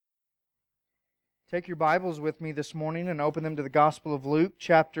Take your Bibles with me this morning and open them to the Gospel of Luke,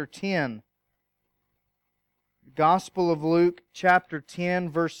 chapter 10. The Gospel of Luke, chapter 10,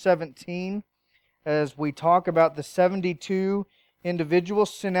 verse 17, as we talk about the 72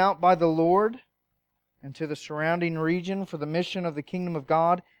 individuals sent out by the Lord into the surrounding region for the mission of the kingdom of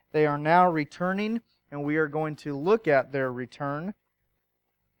God. They are now returning, and we are going to look at their return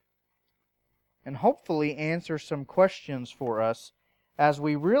and hopefully answer some questions for us as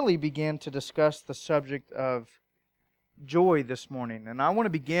we really begin to discuss the subject of joy this morning. And I want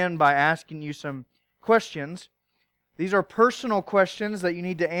to begin by asking you some questions. These are personal questions that you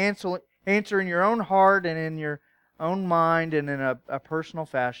need to answer in your own heart and in your own mind and in a personal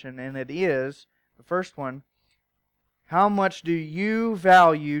fashion. And it is, the first one, how much do you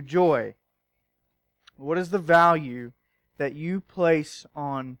value joy? What is the value that you place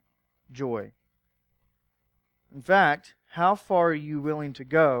on joy? In fact, how far are you willing to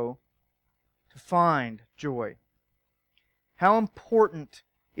go to find joy? How important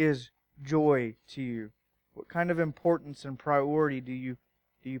is joy to you? What kind of importance and priority do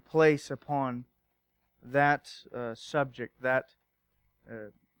you place upon that subject, that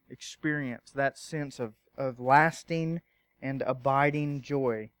experience, that sense of lasting and abiding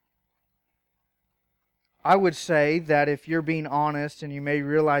joy? I would say that if you're being honest, and you may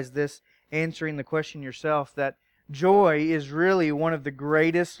realize this answering the question yourself, that joy is really one of the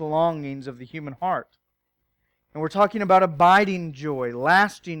greatest longings of the human heart. And we're talking about abiding joy,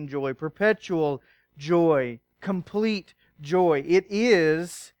 lasting joy, perpetual joy, complete joy. It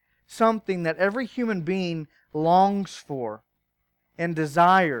is something that every human being longs for and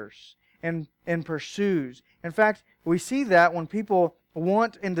desires and pursues. In fact, we see that when people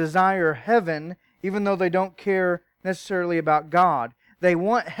want and desire heaven, even though they don't care necessarily about God. They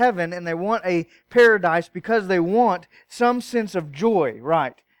want heaven and they want a paradise because they want some sense of joy,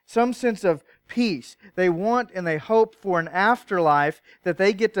 right? Some sense of peace. They want and they hope for an afterlife that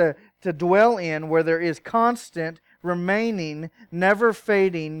they get to dwell in where there is constant, remaining, never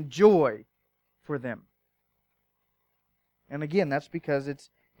fading joy for them. And again, that's because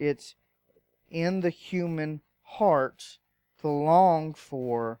it's in the human heart to long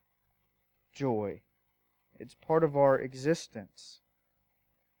for joy. It's part of our existence.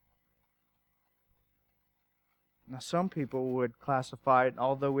 Now, some people would classify it,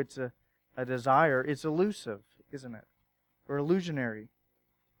 although it's a desire, it's elusive, isn't it? Or illusionary.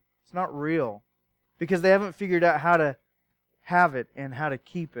 It's not real. Because they haven't figured out how to have it and how to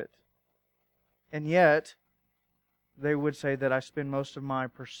keep it. And yet, they would say that I spend most of my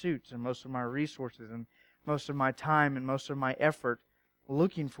pursuits and most of my resources and most of my time and most of my effort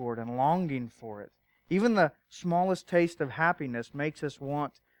looking for it and longing for it. Even the smallest taste of happiness makes us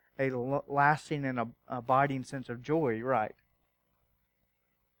want a lasting and abiding sense of joy, right?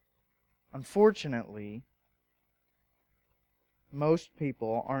 Unfortunately, most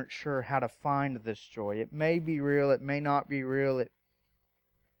people aren't sure how to find this joy. It may be real, it may not be real. It's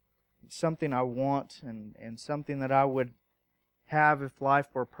something I want and something that I would have if life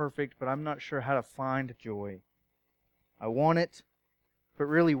were perfect, but I'm not sure how to find joy. I want it, but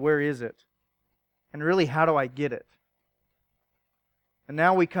really, where is it? And really, how do I get it? And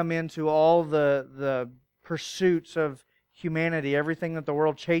now we come into all the pursuits of humanity. Everything that the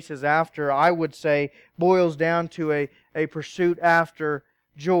world chases after, I would say, boils down to a pursuit after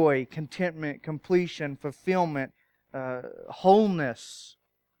joy, contentment, completion, fulfillment, wholeness.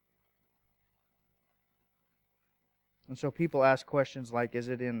 And so people ask questions like, is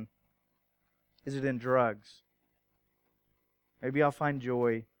it in drugs? Maybe I'll find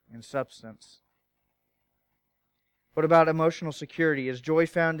joy in substance. What about emotional security? Is joy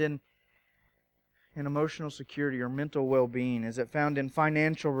found in emotional security or mental well-being? Is it found in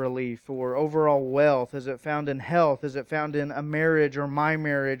financial relief or overall wealth? Is it found in health? Is it found in a marriage or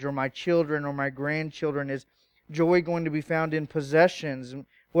my children or my grandchildren? Is joy going to be found in possessions,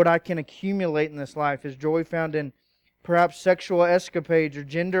 what I can accumulate in this life? Is joy found in perhaps sexual escapades or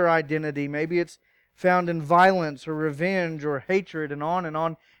gender identity? Maybe it's found in violence or revenge or hatred, and on and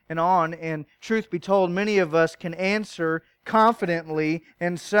on and on. And truth be told, many of us can answer confidently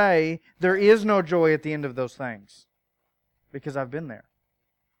and say, there is no joy at the end of those things, because I've been there.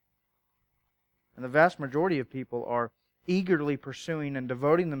 And the vast majority of people are eagerly pursuing and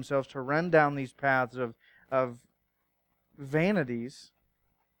devoting themselves to run down these paths of vanities,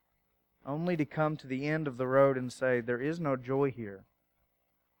 only to come to the end of the road and say, there is no joy here.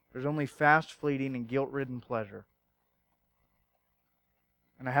 There's only fast, fleeting, and guilt-ridden pleasure.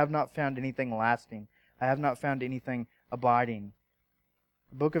 And I have not found anything lasting. I have not found anything abiding.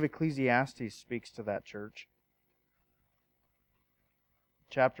 The book of Ecclesiastes speaks to that, church.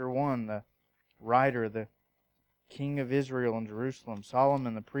 Chapter 1, writer, the King of Israel in Jerusalem,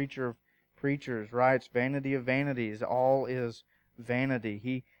 Solomon, the preacher of preachers, writes, vanity of vanities, all is vanity.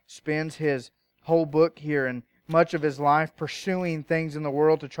 He spends his whole book here and much of his life pursuing things in the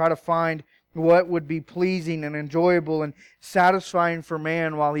world to try to find what would be pleasing and enjoyable and satisfying for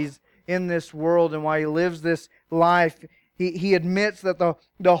man while he's in this world and while he lives this life. He admits that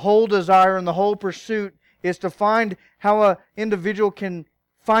the whole desire and the whole pursuit is to find how an individual can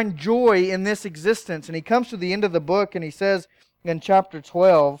find joy in this existence. And he comes to the end of the book and he says in chapter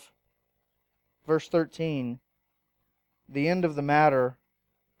 12, verse 13, the end of the matter,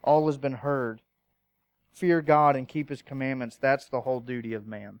 all has been heard. Fear God and keep His commandments. That's the whole duty of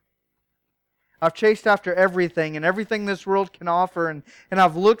man. I've chased after everything and everything this world can offer, and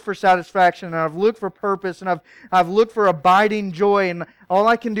I've looked for satisfaction, and I've looked for purpose, and I've looked for abiding joy, and all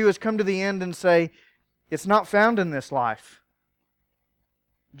I can do is come to the end and say, it's not found in this life.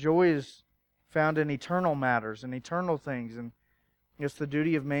 Joy is found in eternal matters and eternal things, and it's the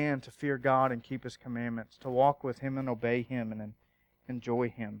duty of man to fear God and keep His commandments, to walk with Him and obey Him and enjoy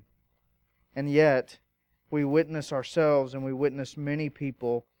Him. And yet, we witness ourselves and we witness many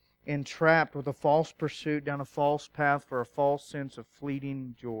people entrapped with a false pursuit down a false path for a false sense of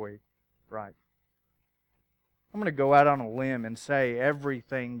fleeting joy. Right. I'm going to go out on a limb and say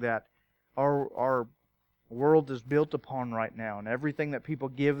everything that our world is built upon right now and everything that people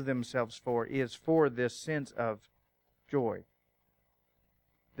give themselves for is for this sense of joy.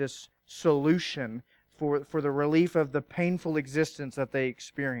 This solution for the relief of the painful existence that they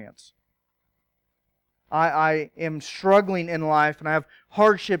experience. I am struggling in life, and I have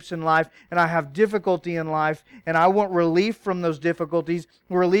hardships in life, and I have difficulty in life, and I want relief from those difficulties.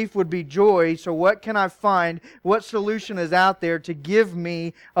 Relief would be joy, so what can I find? What solution is out there to give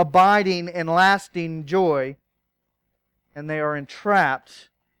me abiding and lasting joy? And they are entrapped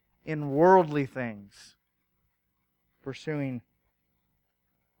in worldly things, pursuing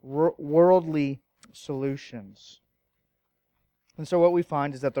worldly solutions. And so what we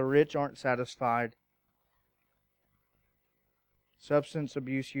find is that the rich aren't satisfied. Substance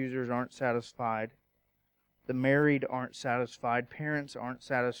abuse users aren't satisfied. The married aren't satisfied. Parents aren't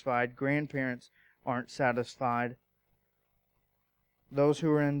satisfied. Grandparents aren't satisfied. Those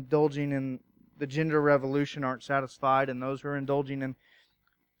who are indulging in the gender revolution aren't satisfied. And those who are indulging in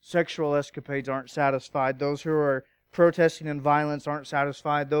sexual escapades aren't satisfied. Those who are protesting in violence aren't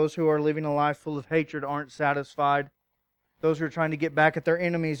satisfied. Those who are living a life full of hatred aren't satisfied. Those who are trying to get back at their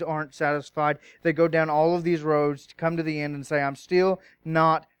enemies aren't satisfied. They go down all of these roads to come to the end and say, I'm still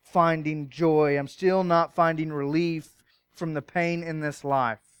not finding joy. I'm still not finding relief from the pain in this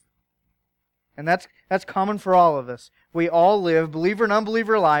life. And that's common for all of us. We all live, believer and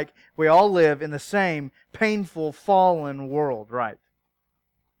unbeliever alike, we all live in the same painful, fallen world, right?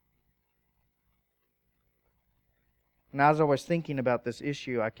 And as I was thinking about this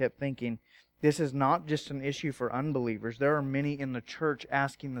issue, I kept thinking, this is not just an issue for unbelievers. There are many in the church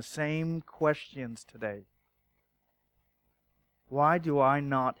asking the same questions today. Why do I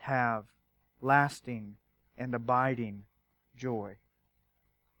not have lasting and abiding joy?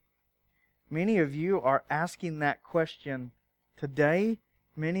 Many of you are asking that question today.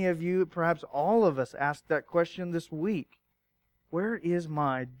 Many of you, perhaps all of us, asked that question this week. Where is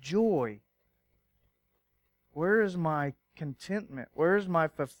my joy? Where is my contentment? Where is my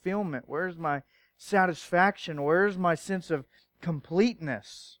fulfillment? Where is my satisfaction? Where is my sense of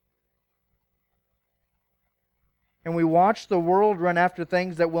completeness? And we watch the world run after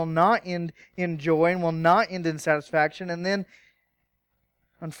things that will not end in joy and will not end in satisfaction. And then,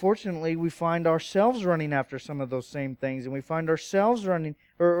 unfortunately, we find ourselves running after some of those same things. And we find ourselves running,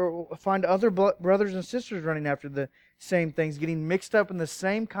 or find other brothers and sisters running after the same things, getting mixed up in the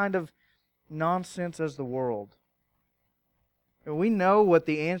same kind of nonsense as the world. And we know what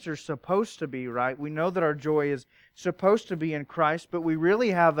the answer is supposed to be, right? We know that our joy is supposed to be in Christ, but we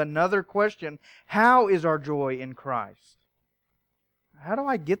really have another question. How is our joy in Christ? How do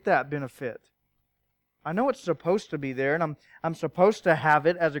I get that benefit? I know it's supposed to be there, and I'm supposed to have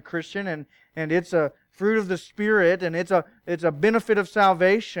it as a Christian, and it's a fruit of the Spirit, and it's a benefit of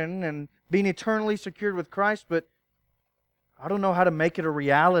salvation and being eternally secured with Christ, but I don't know how to make it a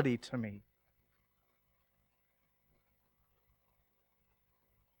reality to me.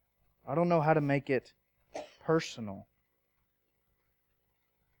 I don't know how to make it personal.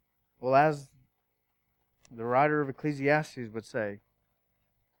 Well, as the writer of Ecclesiastes would say,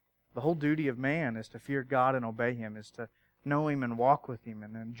 the whole duty of man is to fear God and obey Him, is to know Him and walk with Him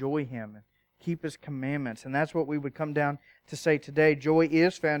and enjoy Him and keep His commandments. And that's what we would come down to say today. Joy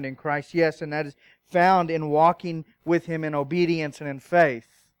is found in Christ, yes, and that is found in walking with Him in obedience and in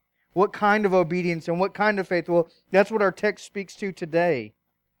faith. What kind of obedience and what kind of faith? Well, that's what our text speaks to today.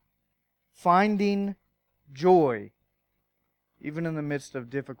 Finding joy, even in the midst of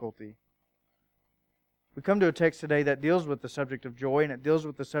difficulty. We come to a text today that deals with the subject of joy, and it deals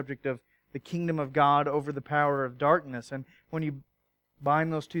with the subject of the kingdom of God over the power of darkness. And when you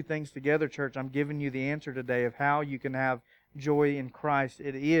bind those two things together, church, I'm giving you the answer today of how you can have joy in Christ.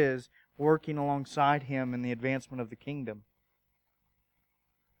 It is working alongside Him in the advancement of the kingdom.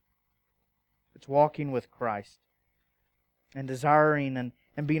 It's walking with Christ and desiring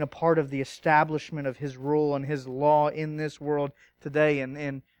and being a part of the establishment of His rule and His law in this world today.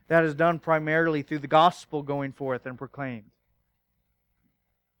 And that is done primarily through the gospel going forth and proclaimed.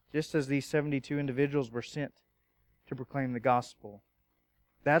 Just as these 72 individuals were sent to proclaim the gospel.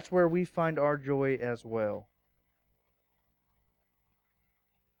 That's where we find our joy as well.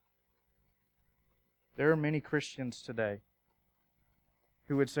 There are many Christians today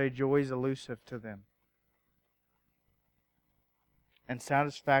who would say joy is elusive to them. And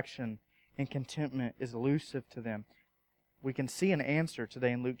satisfaction and contentment is elusive to them. We can see an answer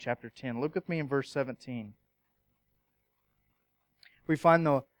today in Luke chapter 10. Look with me in verse 17. We find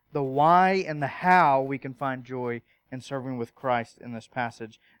the why and the how we can find joy in serving with Christ in this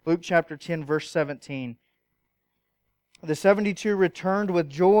passage. Luke chapter 10, verse 17. The 72 returned with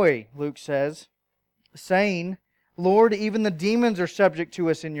joy, Luke says, saying, Lord, even the demons are subject to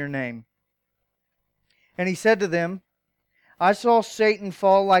us in your name. And He said to them, I saw Satan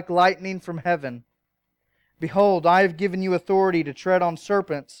fall like lightning from heaven. Behold, I have given you authority to tread on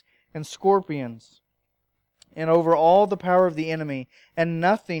serpents and scorpions, and over all the power of the enemy, and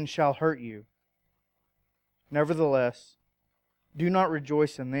nothing shall hurt you. Nevertheless, do not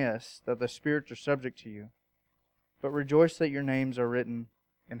rejoice in this, that the spirits are subject to you, but rejoice that your names are written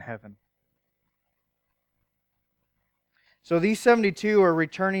in heaven. So these 72 are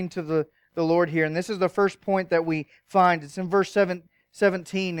returning to the Lord here. And this is the first point that we find. It's in verse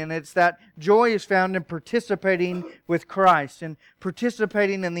 17. And it's that joy is found in participating with Christ and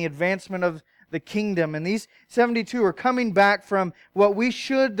participating in the advancement of the kingdom. And these 72 are coming back from what we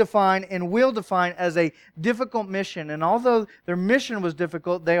should define and will define as a difficult mission. And although their mission was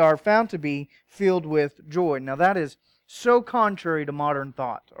difficult, they are found to be filled with joy. Now that is so contrary to modern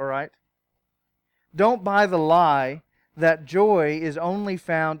thought, all right? Don't buy the lie that joy is only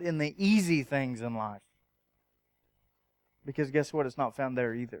found in the easy things in life. Because guess what? It's not found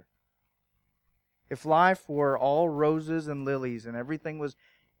there either. If life were all roses and lilies and everything was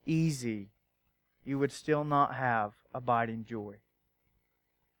easy, you would still not have abiding joy.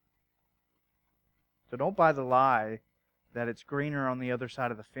 So don't buy the lie that it's greener on the other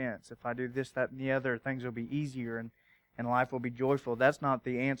side of the fence. If I do this, that, and the other, things will be easier and life will be joyful. That's not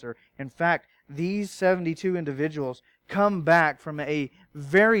the answer. In fact, these 72 individuals come back from a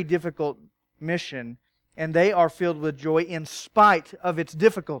very difficult mission, and they are filled with joy in spite of its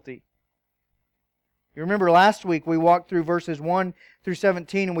difficulty. You remember last week we walked through verses 1 through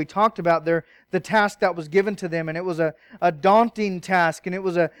 17 and we talked about the task that was given to them, and it was a daunting task, and it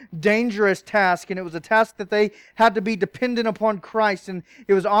was a dangerous task, and it was a task that they had to be dependent upon Christ, and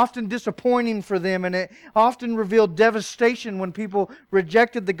it was often disappointing for them, and it often revealed devastation when people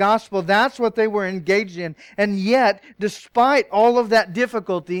rejected the gospel. That's what they were engaged in. And yet, despite all of that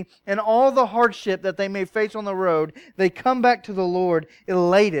difficulty and all the hardship that they may face on the road, they come back to the Lord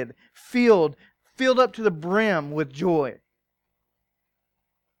elated, filled up to the brim with joy.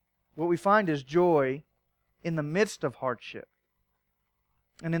 What we find is joy in the midst of hardship,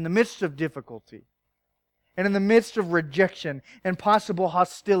 and in the midst of difficulty, and in the midst of rejection and possible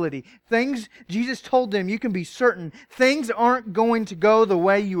hostility. Things, Jesus told them, you can be certain, things aren't going to go the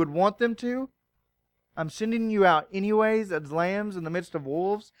way you would want them to. I'm sending you out anyways as lambs in the midst of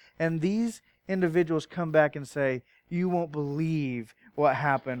wolves. And these individuals come back and say, you won't believe what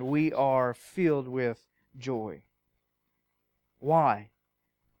happened. We are filled with joy. Why?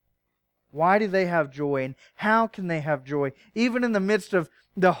 Why do they have joy? And how can they have joy? Even in the midst of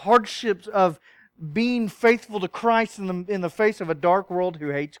the hardships of being faithful to Christ in the face of a dark world who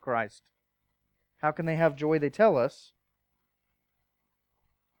hates Christ. How can they have joy? They tell us,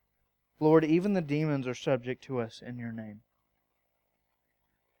 Lord, even the demons are subject to us in your name.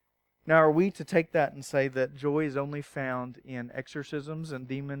 Now, are we to take that and say that joy is only found in exorcisms and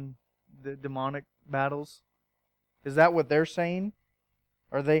demonic battles? Is that what they're saying?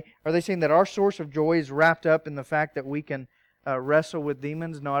 Are they saying that our source of joy is wrapped up in the fact that we can wrestle with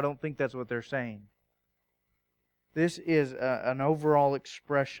demons? No, I don't think that's what they're saying. This is an overall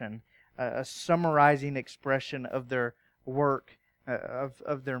expression, a summarizing expression of their work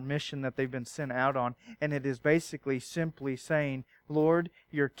of their mission that they've been sent out on. And it is basically simply saying, Lord,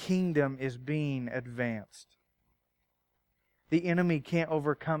 your kingdom is being advanced. The enemy can't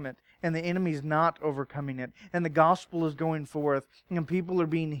overcome it, and the enemy's not overcoming it. And the gospel is going forth, and people are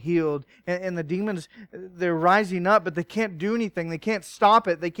being healed. And the demons, they're rising up, but they can't do anything. They can't stop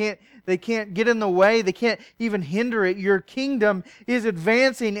it. They can't get in the way. They can't even hinder it. Your kingdom is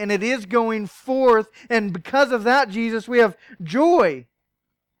advancing, and it is going forth. And because of that, Jesus, we have joy.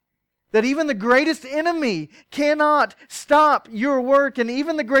 That even the greatest enemy cannot stop your work, and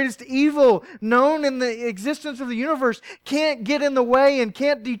even the greatest evil known in the existence of the universe can't get in the way and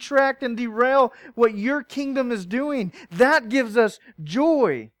can't detract and derail what your kingdom is doing. That gives us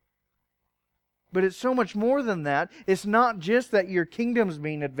joy. But it's so much more than that. It's not just that your kingdom's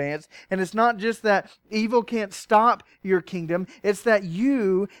being advanced, and it's not just that evil can't stop your kingdom. It's that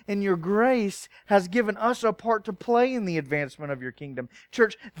you, in your grace, has given us a part to play in the advancement of your kingdom.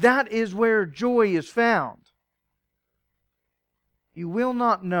 Church, that is where joy is found. You will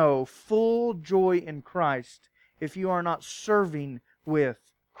not know full joy in Christ if you are not serving with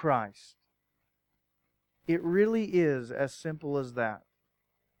Christ. It really is as simple as that.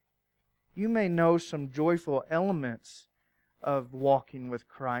 You may know some joyful elements of walking with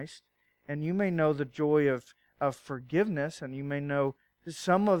Christ, and you may know the joy of forgiveness, and you may know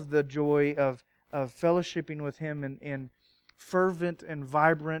some of the joy of fellowshipping with Him in fervent and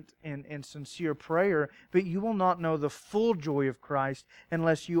vibrant and sincere prayer, but you will not know the full joy of Christ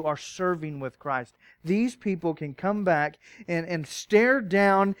unless you are serving with Christ. These people can come back and stare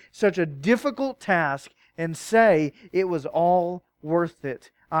down such a difficult task and say, it was all worth it.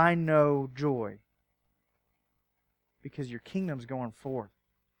 I know joy. Because your kingdom's going forth.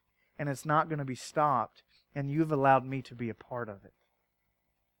 And it's not going to be stopped. And you've allowed me to be a part of it.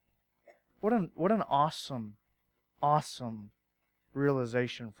 What an awesome, awesome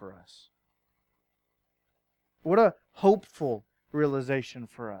realization for us. What a hopeful realization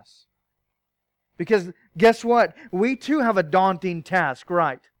for us. Because guess what? We too have a daunting task,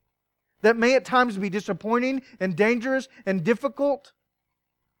 right? That may at times be disappointing and dangerous and difficult.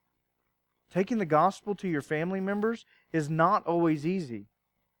 Taking the gospel to your family members is not always easy.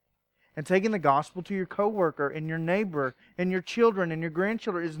 And taking the gospel to your coworker and your neighbor and your children and your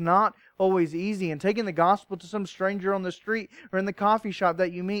grandchildren is not always easy. And taking the gospel to some stranger on the street or in the coffee shop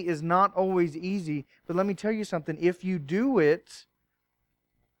that you meet is not always easy. But let me tell you something. If you do it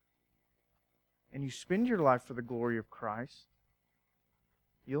and you spend your life for the glory of Christ,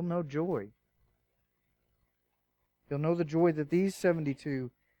 you'll know joy. You'll know the joy that these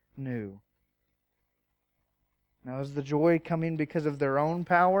 72 knew. Now, is the joy coming because of their own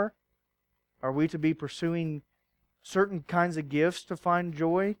power? Are we to be pursuing certain kinds of gifts to find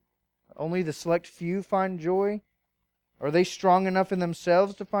joy? Only the select few find joy? Are they strong enough in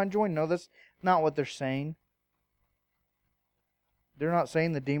themselves to find joy? No, that's not what they're saying. They're not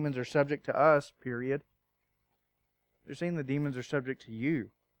saying the demons are subject to us, period. They're saying the demons are subject to you.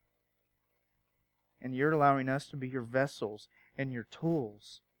 And you're allowing us to be your vessels and your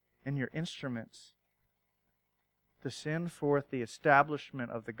tools and your instruments to send forth the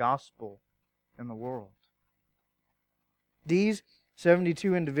establishment of the gospel in the world. These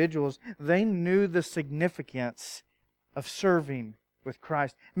 72 individuals, they knew the significance of serving with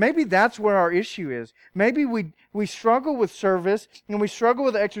Christ. Maybe that's where our issue is. Maybe we struggle with service, and we struggle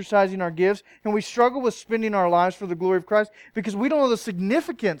with exercising our gifts, and we struggle with spending our lives for the glory of Christ because we don't know the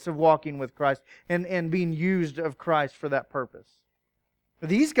significance of walking with Christ and being used of Christ for that purpose.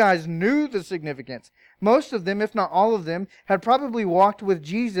 These guys knew the significance. Most of them, if not all of them, had probably walked with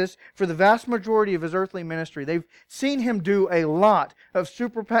Jesus for the vast majority of His earthly ministry. They've seen Him do a lot of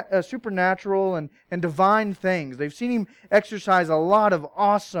supernatural and divine things. They've seen Him exercise a lot of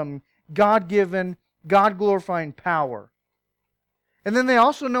awesome, God-given, God-glorifying power. And then they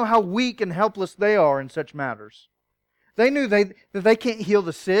also know how weak and helpless they are in such matters. They knew that they can't heal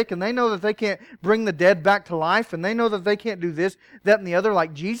the sick, and they know that they can't bring the dead back to life, and they know that they can't do this, that, and the other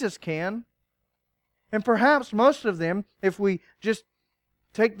like Jesus can. And perhaps most of them, if we just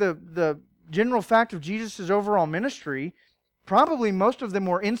take the general fact of Jesus' overall ministry, probably most of them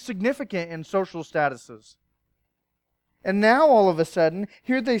were insignificant in social statuses. And now all of a sudden,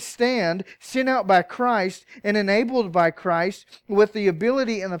 here they stand, sent out by Christ and enabled by Christ with the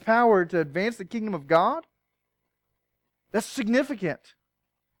ability and the power to advance the kingdom of God. That's significant.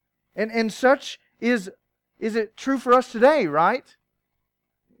 And such is it true for us today, right?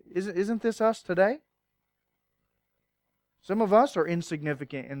 Isn't this us today? Some of us are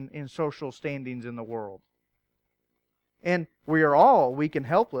insignificant in social standings in the world. And we are all weak and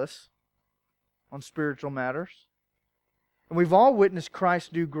helpless on spiritual matters. And we've all witnessed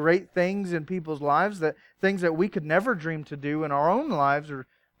Christ do great things in people's lives, that things that we could never dream to do in our own lives, or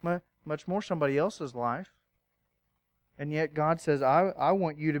much more somebody else's life. And yet God says, I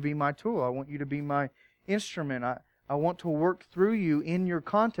want you to be my tool. I want you to be my instrument. I want to work through you in your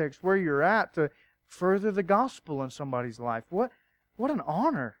context, where you're at, to further the gospel in somebody's life. What an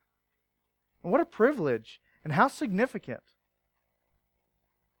honor. And what a privilege. And how significant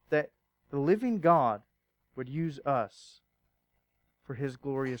that the living God would use us for His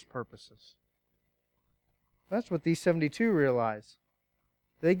glorious purposes. That's what these 72 realize.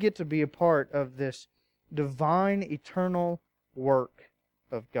 They get to be a part of this divine, eternal work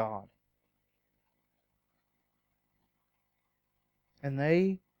of God. And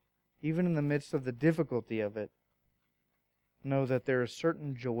they, even in the midst of the difficulty of it, know that there is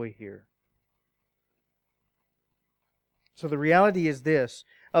certain joy here. So the reality is this: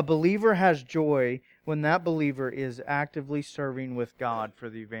 a believer has joy when that believer is actively serving with God for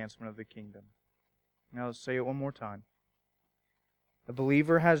the advancement of the kingdom. Now let's say it one more time. A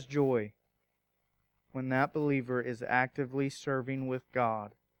believer has joy when that believer is actively serving with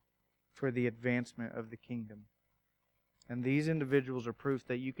God for the advancement of the kingdom. And these individuals are proof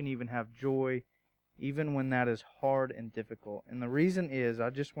that you can even have joy even when that is hard and difficult. And the reason is,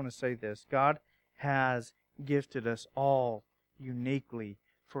 I just want to say this: God has gifted us all uniquely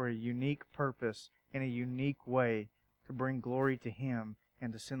for a unique purpose in a unique way to bring glory to Him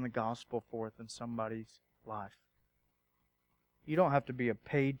and to send the gospel forth in somebody's life. You don't have to be a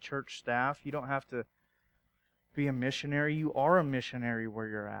paid church staff. You don't have to be a missionary. You are a missionary where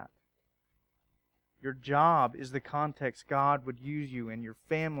you're at. Your job is the context God would use you in. Your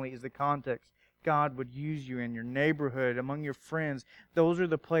family is the context God would use you in. Your neighborhood, among your friends, those are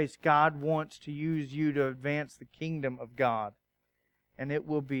the place God wants to use you to advance the kingdom of God. And it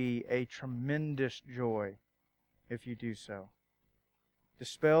will be a tremendous joy if you do so.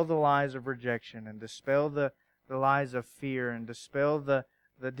 Dispel the lies of rejection, and dispel the lies of fear, and dispel the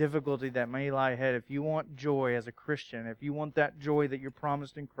difficulty that may lie ahead. If you want joy as a Christian, if you want that joy that you're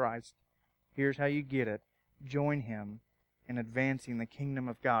promised in Christ, here's how you get it. Join Him in advancing the kingdom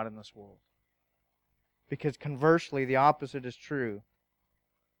of God in this world. Because conversely, the opposite is true.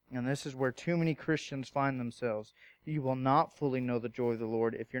 And this is where too many Christians find themselves. You will not fully know the joy of the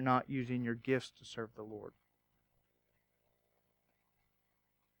Lord if you're not using your gifts to serve the Lord.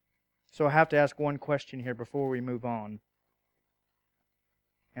 So I have to ask one question here before we move on.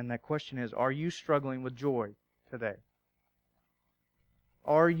 And that question is, are you struggling with joy today?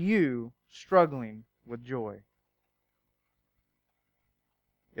 Are you struggling with joy?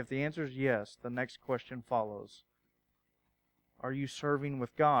 If the answer is yes, the next question follows. Are you serving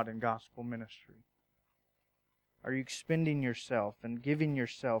with God in gospel ministry? Are you expending yourself and giving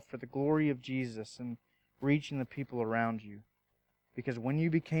yourself for the glory of Jesus and reaching the people around you? Because when you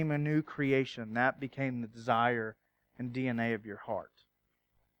became a new creation, that became the desire and DNA of your heart.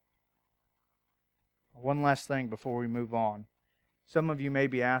 One last thing before we move on. Some of you may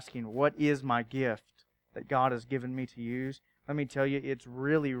be asking, what is my gift that God has given me to use? Let me tell you, it's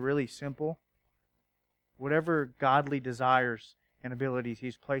really, really simple. Whatever godly desires and abilities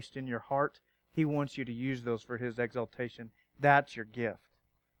He's placed in your heart, He wants you to use those for His exaltation. That's your gift.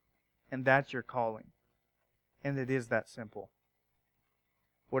 And that's your calling. And it is that simple.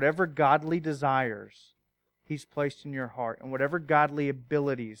 Whatever godly desires He's placed in your heart, and whatever godly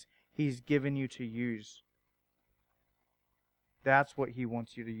abilities He's given you to use, that's what He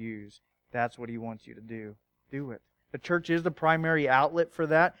wants you to use. That's what He wants you to do. Do it. The church is the primary outlet for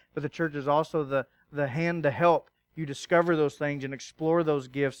that, but the church is also the hand to help you discover those things and explore those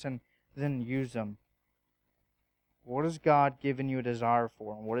gifts and then use them. What has God given you a desire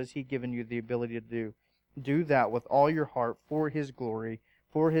for, and what has He given you the ability to do? Do that with all your heart for His glory,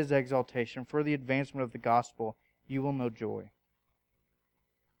 for His exaltation, for the advancement of the gospel. You will know joy.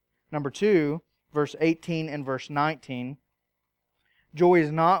 Number 2, verse 18 and verse 19. Joy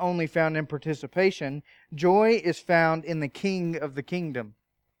is not only found in participation, joy is found in the King of the kingdom.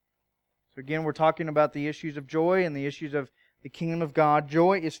 So again, we're talking about the issues of joy and the issues of the kingdom of God.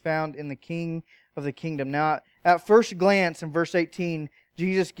 Joy is found in the King of the kingdom. Now, at first glance in verse 18,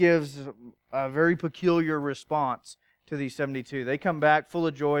 Jesus gives a very peculiar response to these 72. They come back full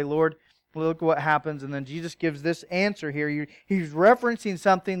of joy. Lord, look what happens. And then Jesus gives this answer here. He's referencing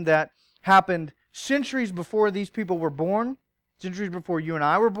something that happened centuries before these people were born. Centuries before you and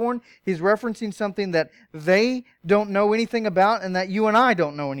I were born. He's referencing something that they don't know anything about and that you and I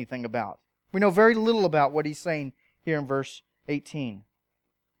don't know anything about. We know very little about what He's saying here in verse 18.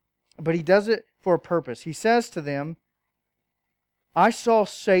 But He does it for a purpose. He says to them, I saw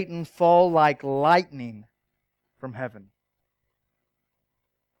Satan fall like lightning from heaven.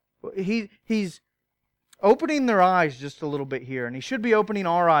 He's opening their eyes just a little bit here, and He should be opening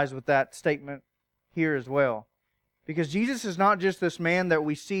our eyes with that statement here as well. Because Jesus is not just this man that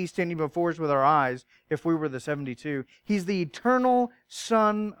we see standing before us with our eyes if we were the 72. He's the eternal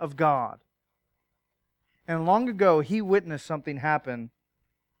Son of God. And long ago, He witnessed something happen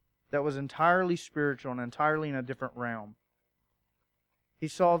that was entirely spiritual and entirely in a different realm. He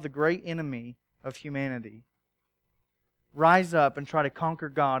saw the great enemy of humanity rise up and try to conquer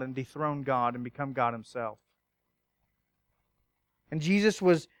God and dethrone God and become God Himself. And Jesus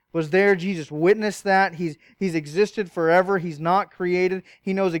was there. Jesus witnessed that. He's existed forever. He's not created.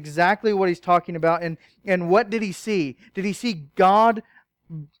 He knows exactly what He's talking about. And what did He see? Did He see God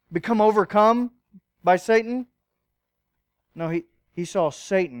become overcome by Satan? No, he saw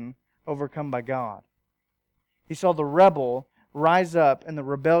Satan overcome by God. He saw the rebel rise up and the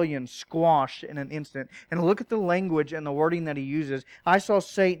rebellion squashed in an instant. And look at the language and the wording that He uses. I saw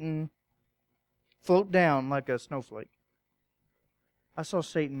Satan float down like a snowflake. I saw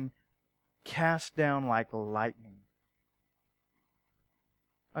Satan cast down like lightning.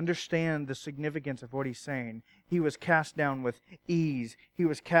 Understand the significance of what He's saying. He was cast down with ease. He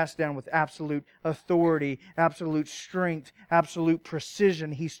was cast down with absolute authority, absolute strength, absolute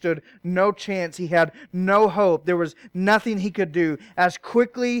precision. He stood no chance. He had no hope. There was nothing he could do. As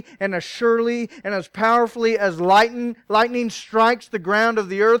quickly and as surely and as powerfully as lightning strikes the ground of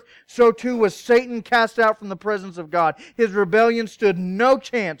the earth, so too was Satan cast out from the presence of God. His rebellion stood no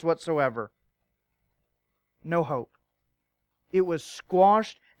chance whatsoever. No hope. It was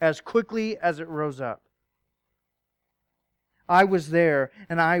squashed as quickly as it rose up. I was there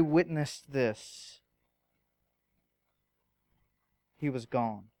and I witnessed this. He was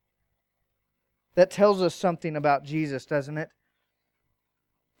gone. That tells us something about Jesus, doesn't it?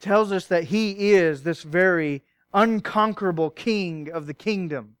 Tells us that He is this very unconquerable King of the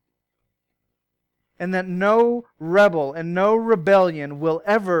kingdom. And that no rebel and no rebellion will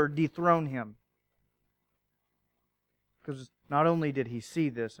ever dethrone Him. Because not only did He see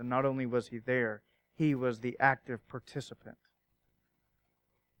this, and not only was He there, He was the active participant.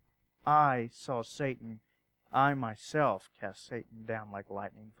 I saw Satan. I myself cast Satan down like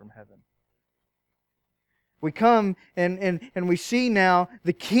lightning from heaven. We come and we see now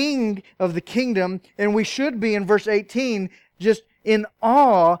the King of the kingdom, and we should be, in verse 18, just in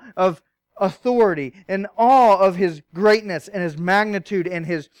awe of authority, in awe of His greatness and His magnitude and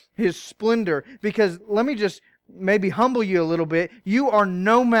His splendor. Because let me just maybe humble you a little bit. You are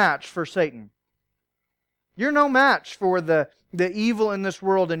no match for Satan. You're no match for the evil in this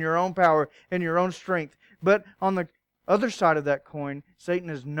world in your own power and your own strength. But on the other side of that coin, Satan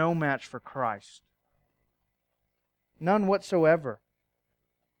is no match for Christ. None whatsoever.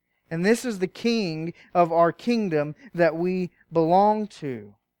 And this is the King of our kingdom that we belong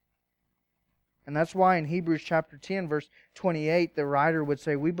to. And that's why in Hebrews chapter 10, verse 28, the writer would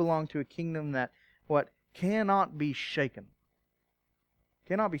say, we belong to a kingdom that, cannot be shaken,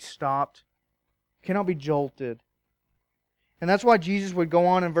 cannot be stopped, cannot be jolted. And that's why Jesus would go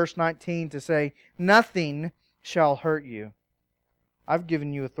on in verse 19 to say, nothing shall hurt you. I've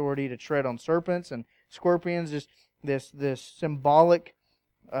given you authority to tread on serpents and scorpions. This symbolic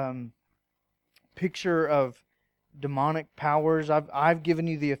picture of demonic powers. I've given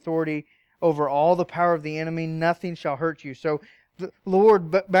you the authority over all the power of the enemy. Nothing shall hurt you. So,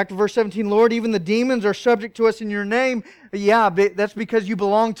 Lord, back to verse 17, Lord, even the demons are subject to us in your name. Yeah, but that's because you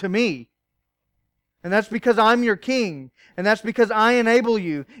belong to me. And that's because I'm your king. And that's because I enable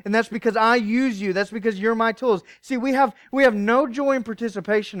you. And that's because I use you. That's because you're my tools. See, we have no joy and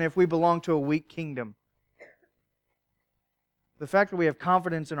participation if we belong to a weak kingdom. The fact that we have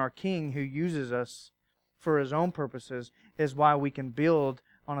confidence in our King who uses us for His own purposes is why we can build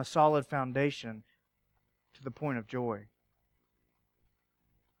on a solid foundation to the point of joy.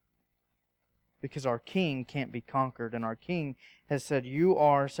 Because our King can't be conquered. And our King has said, you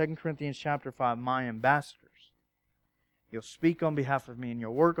are, 2 Corinthians chapter 5, my ambassadors. You'll speak on behalf of me, and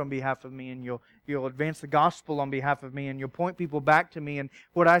you'll work on behalf of me, and you'll advance the gospel on behalf of me, and you'll point people back to me, and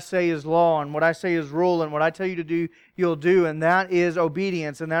what I say is law, and what I say is rule, and what I tell you to do, you'll do, and that is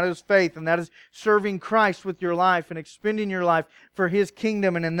obedience, and that is faith, and that is serving Christ with your life, and expending your life for His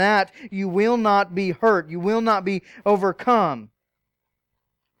kingdom, and in that you will not be hurt, you will not be overcome.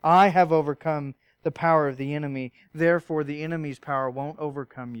 I have overcome the power of the enemy, therefore the enemy's power won't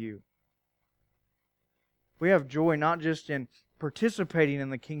overcome you. We have joy not just in participating in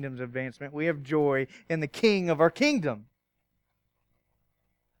the kingdom's advancement. We have joy in the King of our kingdom.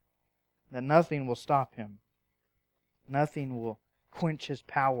 That nothing will stop Him. Nothing will quench His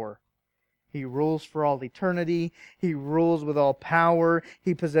power. He rules for all eternity. He rules with all power.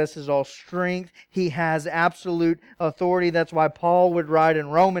 He possesses all strength. He has absolute authority. That's why Paul would write in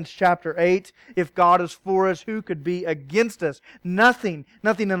Romans chapter 8, if God is for us, who could be against us? Nothing.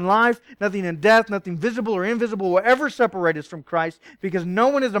 Nothing in life, nothing in death, nothing visible or invisible will ever separate us from Christ, because no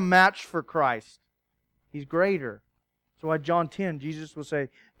one is a match for Christ. He's greater. That's why John 10, Jesus will say,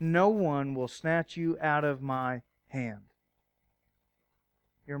 no one will snatch you out of my hand.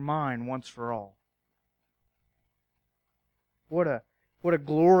 You're mine once for all. What a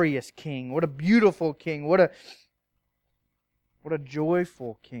glorious King. What a beautiful King. What a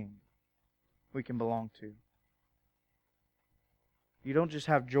joyful King we can belong to. You don't just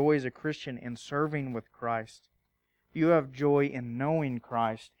have joy as a Christian in serving with Christ. You have joy in knowing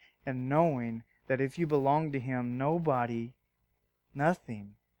Christ and knowing that if you belong to Him, nobody,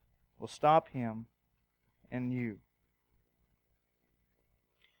 nothing will stop Him and you.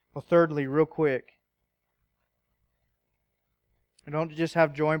 Well, thirdly, real quick, we don't just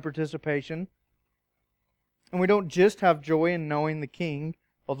have joy in participation. And we don't just have joy in knowing the King,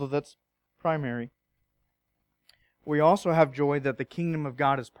 although that's primary. We also have joy that the kingdom of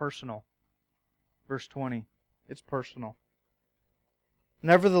God is personal. Verse 20, it's personal.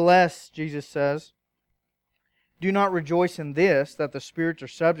 Nevertheless, Jesus says, do not rejoice in this, that the spirits are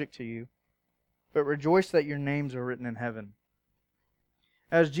subject to you, but rejoice that your names are written in heaven.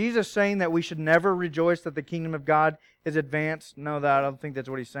 Is Jesus saying that we should never rejoice that the kingdom of God is advanced? No, I don't think that's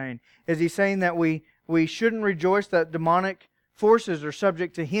what He's saying. Is He saying that we shouldn't rejoice that demonic forces are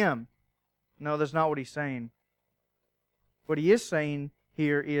subject to Him? No, that's not what He's saying. What He is saying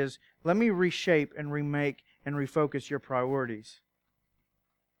here is, let me reshape and remake and refocus your priorities.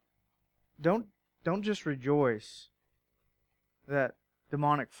 Don't just rejoice that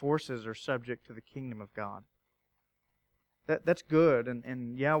demonic forces are subject to the kingdom of God. That's good,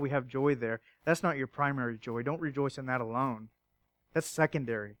 and yeah, we have joy there. That's not your primary joy. Don't rejoice in that alone. That's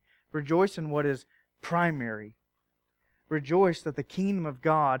secondary. Rejoice in what is primary. Rejoice that the kingdom of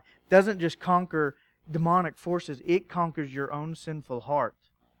God doesn't just conquer demonic forces, it conquers your own sinful heart.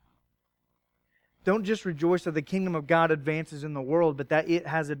 Don't just rejoice that the kingdom of God advances in the world, but that it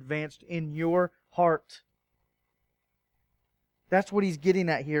has advanced in your heart. That's what He's getting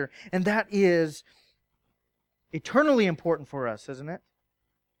at here. And that is eternally important for us, isn't it?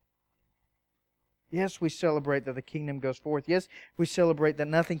 Yes, we celebrate that the kingdom goes forth. Yes, we celebrate that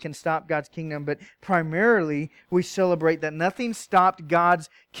nothing can stop God's kingdom, but primarily we celebrate that nothing stopped God's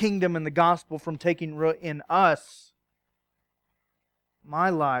kingdom and the gospel from taking root in us. My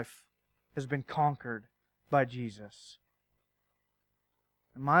life has been conquered by Jesus.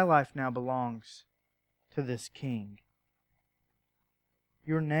 And my life now belongs to this King.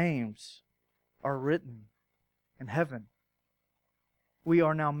 Your names are written in heaven. We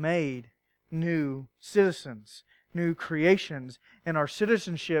are now made new citizens, new creations, and our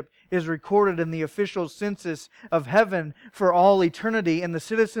citizenship is recorded in the official census of heaven for all eternity, and the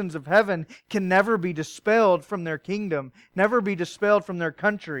citizens of heaven can never be dispelled from their kingdom, never be dispelled from their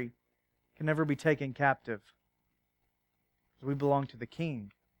country, can never be taken captive. We belong to the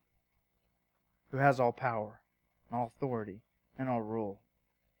King who has all power, and all authority, and all rule.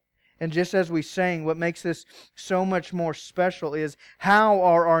 And just as we sang, what makes this so much more special is, how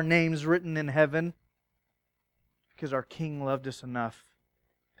are our names written in heaven? Because our King loved us enough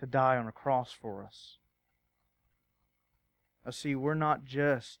to die on a cross for us. Now see, we're not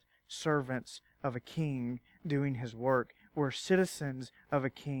just servants of a King doing His work. We're citizens of a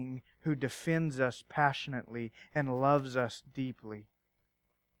King who defends us passionately and loves us deeply.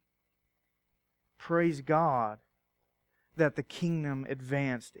 Praise God that the kingdom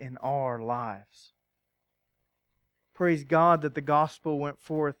advanced in our lives. Praise God that the gospel went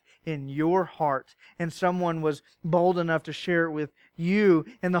forth in your heart and someone was bold enough to share it with you,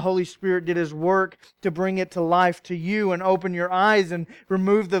 and the Holy Spirit did His work to bring it to life to you and open your eyes and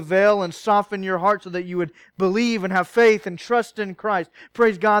remove the veil and soften your heart so that you would believe and have faith and trust in Christ.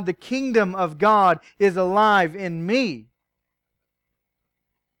 Praise God, the kingdom of God is alive in me.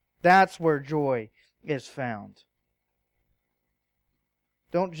 That's where joy is found.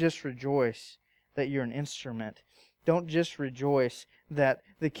 Don't just rejoice that you're an instrument. Don't just rejoice that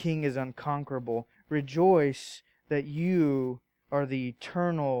the King is unconquerable. Rejoice that you are the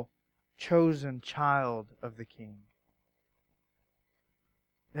eternal, chosen child of the King.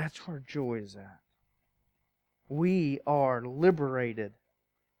 That's where joy is at. We are liberated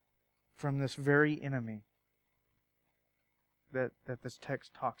from this very enemy that this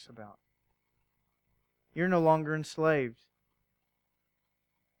text talks about. You're no longer enslaved.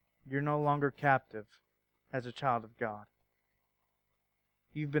 You're no longer captive as a child of God.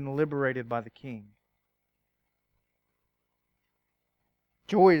 You've been liberated by the King.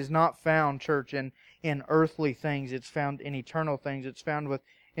 Joy is not found, church, in earthly things. It's found in eternal things. It's found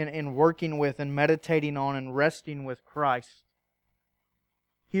in working with and meditating on and resting with Christ.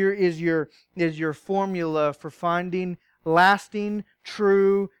 Here is your formula for finding lasting,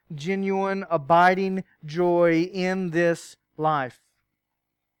 true, genuine, abiding joy in this life.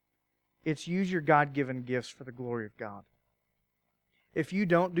 It's use your God-given gifts for the glory of God. If you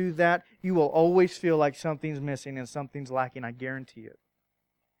don't do that, you will always feel like something's missing and something's lacking. I guarantee it.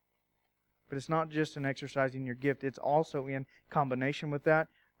 But it's not just in exercising your gift. It's also in combination with that,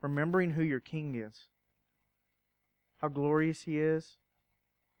 remembering who your King is. How glorious He is.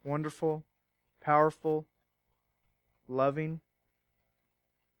 Wonderful. Powerful. Loving.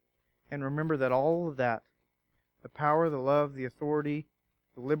 And remember that all of that, the power, the love, the authority,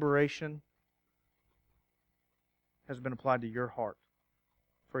 the liberation, has been applied to your heart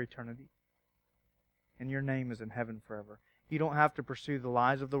for eternity. And your name is in heaven forever. You don't have to pursue the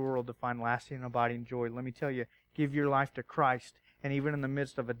lies of the world to find lasting and abiding joy. Let me tell you, give your life to Christ, and even in the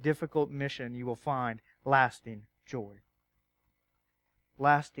midst of a difficult mission, you will find lasting joy.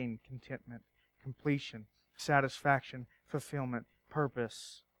 Lasting contentment, completion, satisfaction, fulfillment,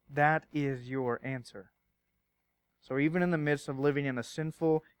 purpose. That is your answer. So even in the midst of living in a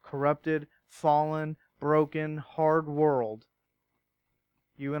sinful, corrupted, fallen, broken, hard world,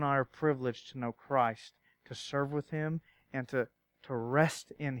 you and I are privileged to know Christ, to serve with Him, and to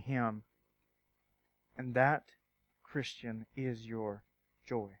rest in Him. And that, Christian, is your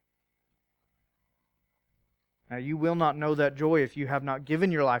joy. Now, you will not know that joy if you have not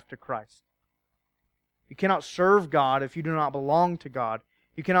given your life to Christ. You cannot serve God if you do not belong to God.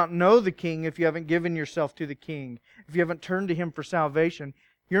 You cannot know the King if you haven't given yourself to the King. If you haven't turned to Him for salvation,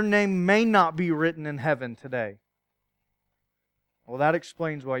 your name may not be written in heaven today. Well, that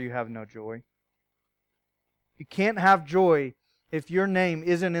explains why you have no joy. You can't have joy if your name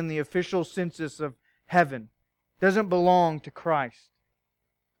isn't in the official census of heaven. It doesn't belong to Christ.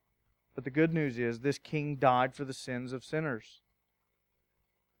 But the good news is this King died for the sins of sinners,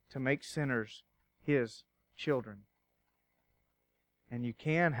 to make sinners His children. And you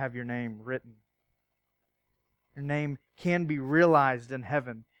can have your name written. Your name can be realized in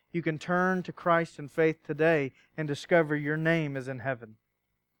heaven. You can turn to Christ in faith today and discover your name is in heaven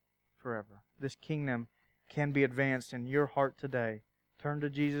forever. This kingdom can be advanced in your heart today. Turn to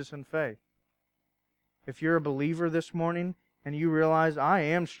Jesus in faith. If you're a believer this morning and you realize, I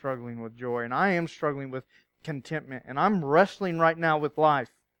am struggling with joy and I am struggling with contentment and I'm wrestling right now with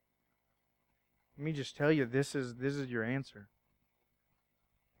life, let me just tell you, this is your answer.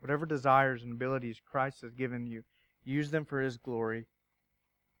 Whatever desires and abilities Christ has given you, use them for His glory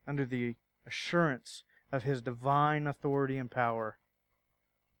under the assurance of His divine authority and power,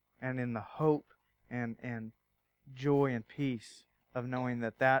 and in the hope and joy and peace of knowing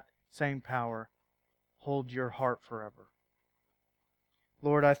that that same power holds your heart forever.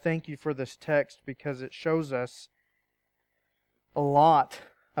 Lord, I thank You for this text because it shows us a lot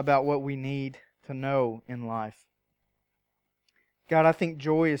about what we need to know in life. God, I think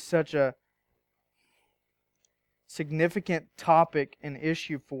joy is such a significant topic and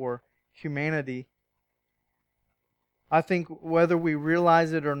issue for humanity. I think whether we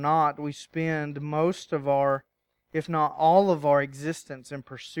realize it or not, we spend most of our, if not all of our existence in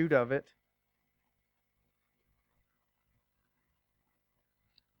pursuit of it.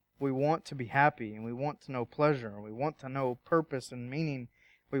 We want to be happy, and we want to know pleasure, and we want to know purpose and meaning.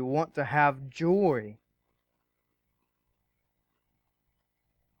 We want to have joy.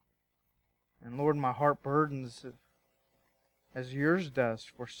 And Lord, my heart burdens as Yours does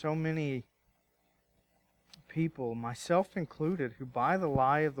for so many people, myself included, who buy the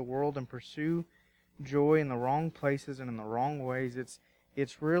lie of the world and pursue joy in the wrong places and in the wrong ways.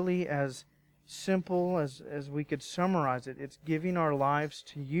 It's really as simple as we could summarize it. It's giving our lives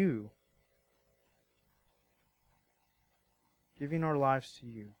to You. Giving our lives to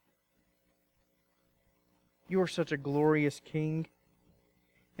You. You are such a glorious King.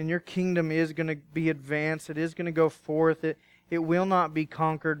 And Your kingdom is going to be advanced. It is going to go forth. It will not be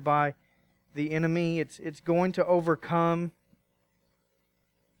conquered by the enemy. It's going to overcome.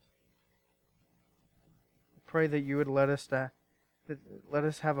 I pray that You would let us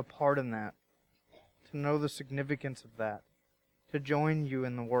have a part in that, to know the significance of that, to join You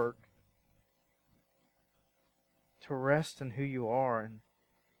in the work, to rest in who You are and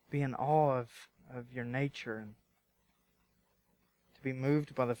be in awe of Your nature, and to be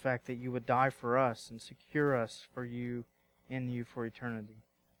moved by the fact that You would die for us and secure us for You, in You for eternity.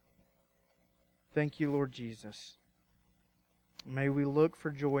 Thank You, Lord Jesus. May we look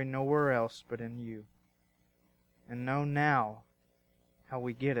for joy nowhere else but in You, and know now how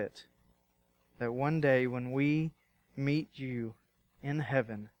we get it. That one day when we meet You in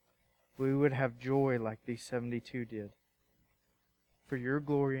heaven, we would have joy like these 72 did. For Your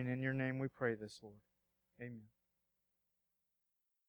glory and in Your name we pray this, Lord. Amen.